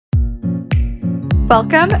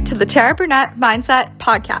Welcome to the Tara Burnett Mindset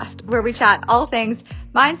Podcast, where we chat all things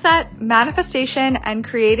mindset, manifestation, and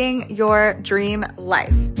creating your dream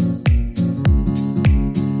life.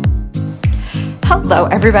 Hello,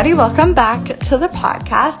 everybody. Welcome back to the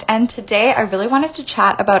podcast. And today I really wanted to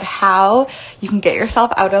chat about how you can get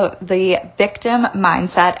yourself out of the victim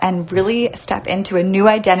mindset and really step into a new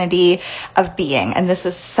identity of being. And this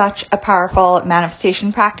is such a powerful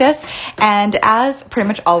manifestation practice. And as pretty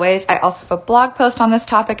much always, I also have a blog post on this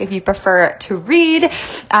topic if you prefer to read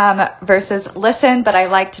versus listen. But I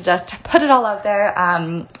like to just put it all out there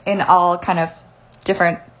in all kind of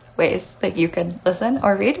different ways that you can listen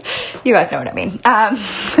or read. You guys know what I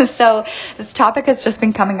mean. So this topic has just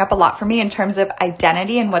been coming up a lot for me in terms of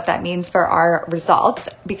identity and what that means for our results,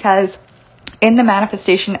 because in the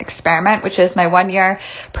manifestation experiment, which is my 1-year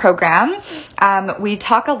program, we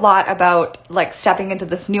talk a lot about like stepping into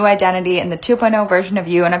this new identity and the 2.0 version of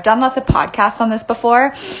you. And I've done lots of podcasts on this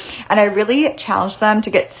before, and I really challenge them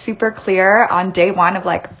to get super clear on day one of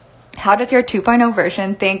like, how does your 2.0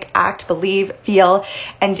 version think, act, believe, feel?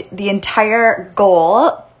 And the entire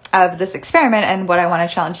goal of this experiment, and what I want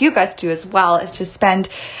to challenge you guys to do as well, is to spend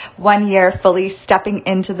 1 year fully stepping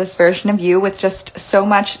into this version of you with just so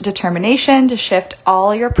much determination to shift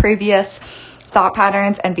all your previous thought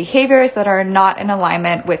patterns and behaviors that are not in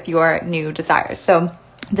alignment with your new desires. So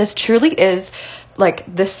this truly is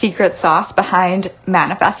like the secret sauce behind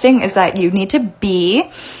manifesting, is that you need to be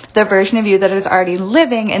the version of you that is already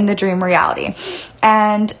living in the dream reality.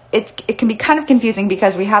 And it can be kind of confusing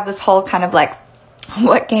because we have this whole kind of like,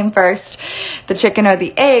 what came first, the chicken or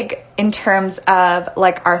the egg, in terms of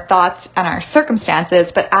like our thoughts and our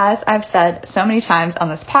circumstances. But as I've said so many times on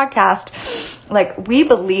this podcast, like we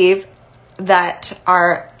believe that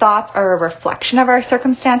our thoughts are a reflection of our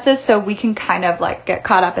circumstances. So we can kind of like get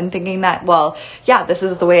caught up in thinking that, well, yeah, this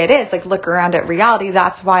is the way it is. Like look around at reality.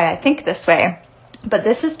 That's why I think this way. But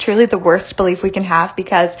this is truly the worst belief we can have,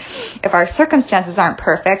 because if our circumstances aren't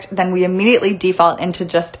perfect, then we immediately default into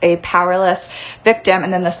just a powerless victim,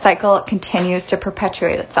 and then the cycle continues to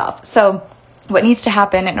perpetuate itself. So what needs to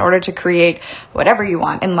happen in order to create whatever you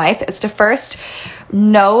want in life is to first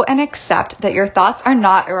know and accept that your thoughts are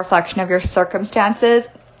not a reflection of your circumstances.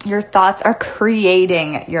 Your thoughts are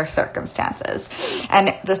creating your circumstances,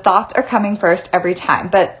 and the thoughts are coming first every time.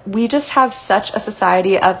 But we just have such a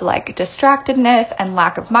society of like distractedness and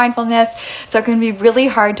lack of mindfulness. So it can be really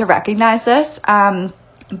hard to recognize this.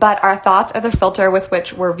 But our thoughts are the filter with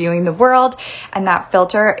which we're viewing the world, and that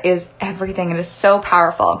filter is everything. It is so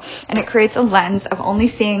powerful, and it creates a lens of only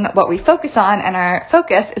seeing what we focus on, and our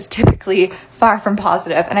focus is typically far from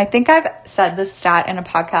positive. And I think I've said this stat in a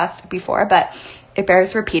podcast before, but it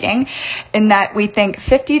bears repeating, in that we think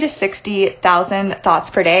 50 to 60,000 thoughts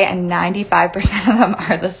per day, and 95% of them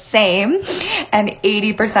are the same, and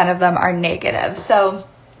 80% of them are negative. So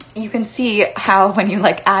you can see how when you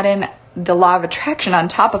like add in the law of attraction on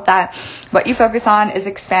top of that, what you focus on is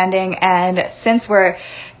expanding. And since we're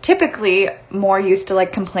typically more used to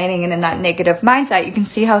like complaining and in that negative mindset, you can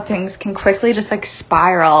see how things can quickly just like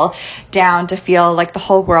spiral down to feel like the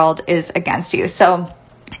whole world is against you. So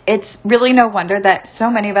it's really no wonder that so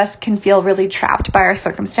many of us can feel really trapped by our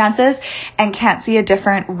circumstances and can't see a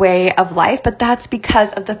different way of life. But that's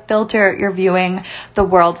because of the filter you're viewing the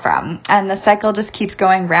world from. And the cycle just keeps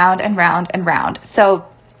going round and round and round. So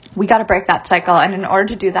we got to break that cycle. And in order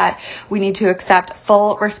to do that, we need to accept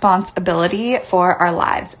full responsibility for our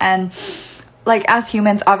lives. And like as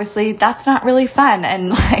humans, obviously that's not really fun. And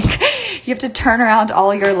like you have to turn around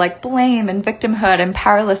all your like blame and victimhood and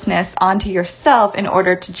powerlessness onto yourself in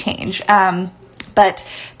order to change. But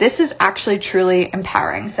this is actually truly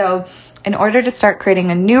empowering. So in order to start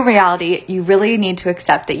creating a new reality, you really need to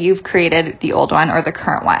accept that you've created the old one or the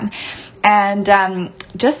current one. And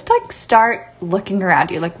just like start looking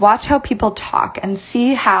around you, like watch how people talk and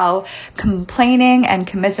see how complaining and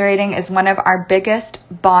commiserating is one of our biggest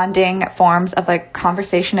bonding forms of like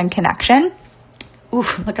conversation and connection. Ooh,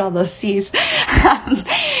 look at all those C's.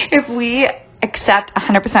 If we accept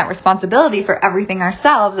 100% responsibility for everything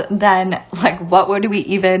ourselves, then like what would we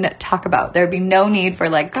even talk about? There'd be no need for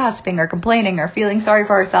like gossiping or complaining or feeling sorry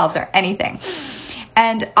for ourselves or anything.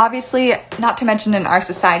 And obviously, not to mention in our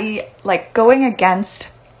society, like going against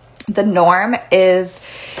the norm it's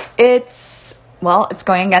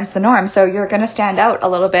going against the norm. So you're going to stand out a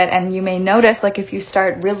little bit, and you may notice like if you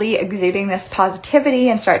start really exuding this positivity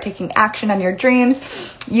and start taking action on your dreams,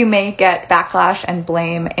 you may get backlash and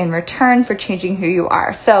blame in return for changing who you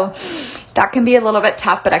are. So that can be a little bit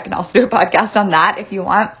tough, but I can also do a podcast on that if you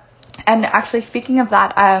want. And actually, speaking of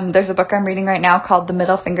that, there's a book I'm reading right now called The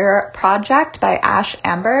Middle Finger Project by Ash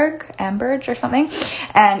Ambridge or something.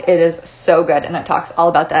 And it is so good. And it talks all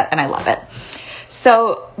about that. And I love it.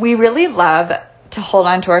 So we really love to hold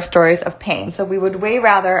on to our stories of pain. So we would way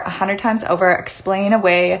rather 100 times over explain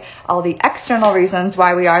away all the external reasons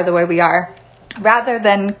why we are the way we are, rather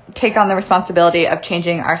than take on the responsibility of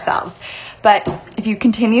changing ourselves. But if you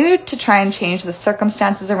continue to try and change the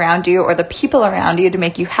circumstances around you or the people around you to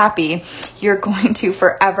make you happy, you're going to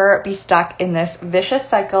forever be stuck in this vicious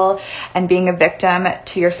cycle and being a victim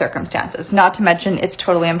to your circumstances. Not to mention, it's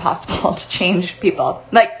totally impossible to change people,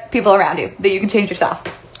 like people around you, but you can change yourself.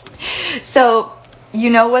 So, you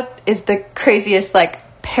know what is the craziest,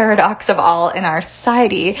 paradox of all in our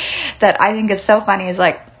society that I think is so funny is,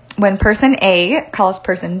 when person A calls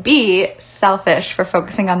person B selfish for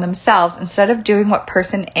focusing on themselves instead of doing what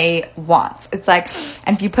person A wants. It's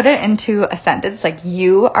and if you put it into a sentence,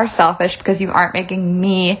 you are selfish because you aren't making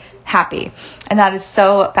me happy. And that is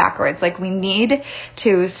so backwards. We need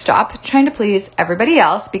to stop trying to please everybody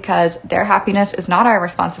else because their happiness is not our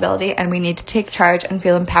responsibility, and we need to take charge and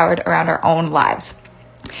feel empowered around our own lives.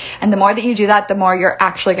 And the more that you do that, the more you're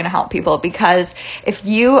actually going to help people, because if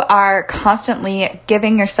you are constantly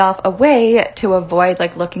giving yourself away to avoid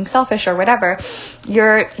looking selfish or whatever,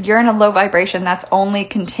 you're in a low vibration that's only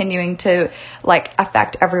continuing to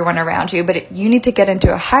affect everyone around you. But you need to get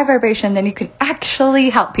into a high vibration, then you can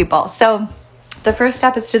actually help people. So the first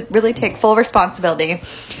step is to really take full responsibility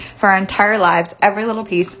for our entire lives, every little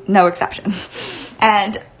piece, no exceptions.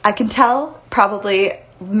 And I can tell probably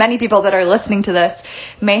many people that are listening to this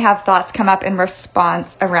may have thoughts come up in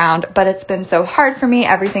response around, but it's been so hard for me.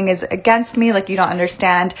 Everything is against me. You don't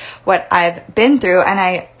understand what I've been through. And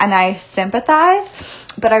I sympathize,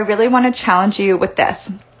 but I really want to challenge you with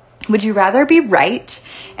this. Would you rather be right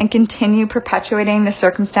and continue perpetuating the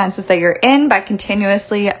circumstances that you're in by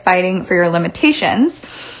continuously fighting for your limitations?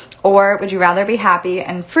 Or would you rather be happy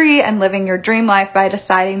and free and living your dream life by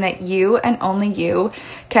deciding that you and only you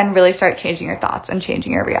can really start changing your thoughts and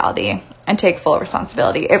changing your reality and take full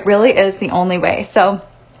responsibility? It really is the only way. So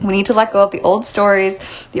we need to let go of the old stories,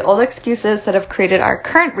 the old excuses that have created our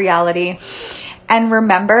current reality, and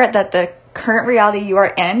remember that the current reality you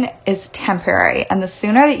are in is temporary. And the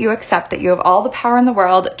sooner that you accept that you have all the power in the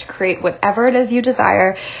world to create whatever it is you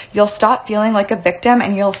desire, you'll stop feeling like a victim,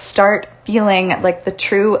 and you'll start feeling like the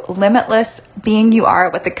true limitless being you are,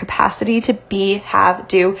 with the capacity to be, have,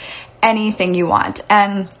 do anything you want.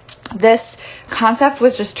 And this concept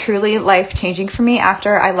was just truly life-changing for me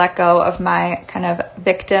after I let go of my kind of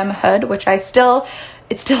victimhood, which it still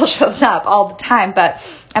shows up all the time, but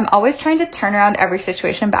I'm always trying to turn around every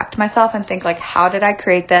situation back to myself and think how did I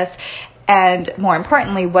create this? And more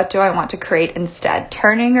importantly, what do I want to create instead?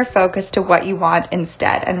 Turning your focus to what you want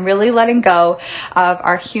instead, and really letting go of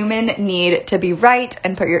our human need to be right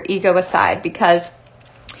and put your ego aside. Because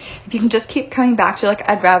if you can just keep coming back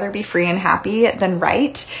to I'd rather be free and happy than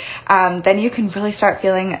right, then you can really start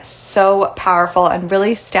feeling so powerful and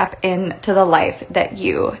really step into the life that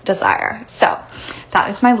you desire. So that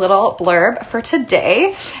is my little blurb for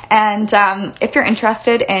today. And if you're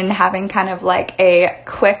interested in having kind of a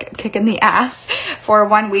quick kick in the ass for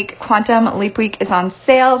 1 week, Quantum Leap Week is on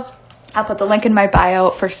sale. I'll put the link in my bio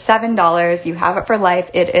for $7. You have it for life.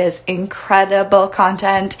 It is incredible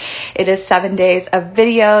content. It is 7 days of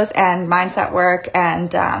videos and mindset work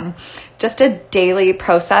and just a daily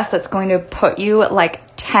process that's going to put you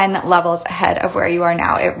 10 levels ahead of where you are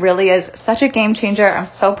now. It really is such a game changer. I'm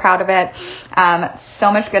so proud of it.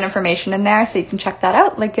 So much good information in there. So you can check that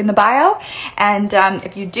out, link in the bio. And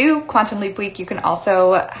if you do Quantum Leap Week, you can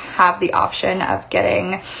also have the option of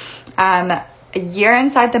getting a year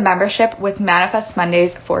inside the membership with Manifest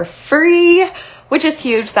Mondays for free, which is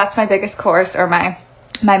huge. That's my biggest course, or my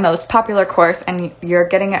most popular course, and you're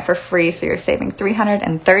getting it for free. So you're saving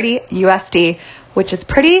 $330 USD, which is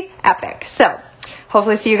pretty epic. So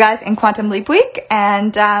hopefully see you guys in Quantum Leap Week,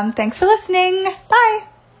 and thanks for listening. Bye.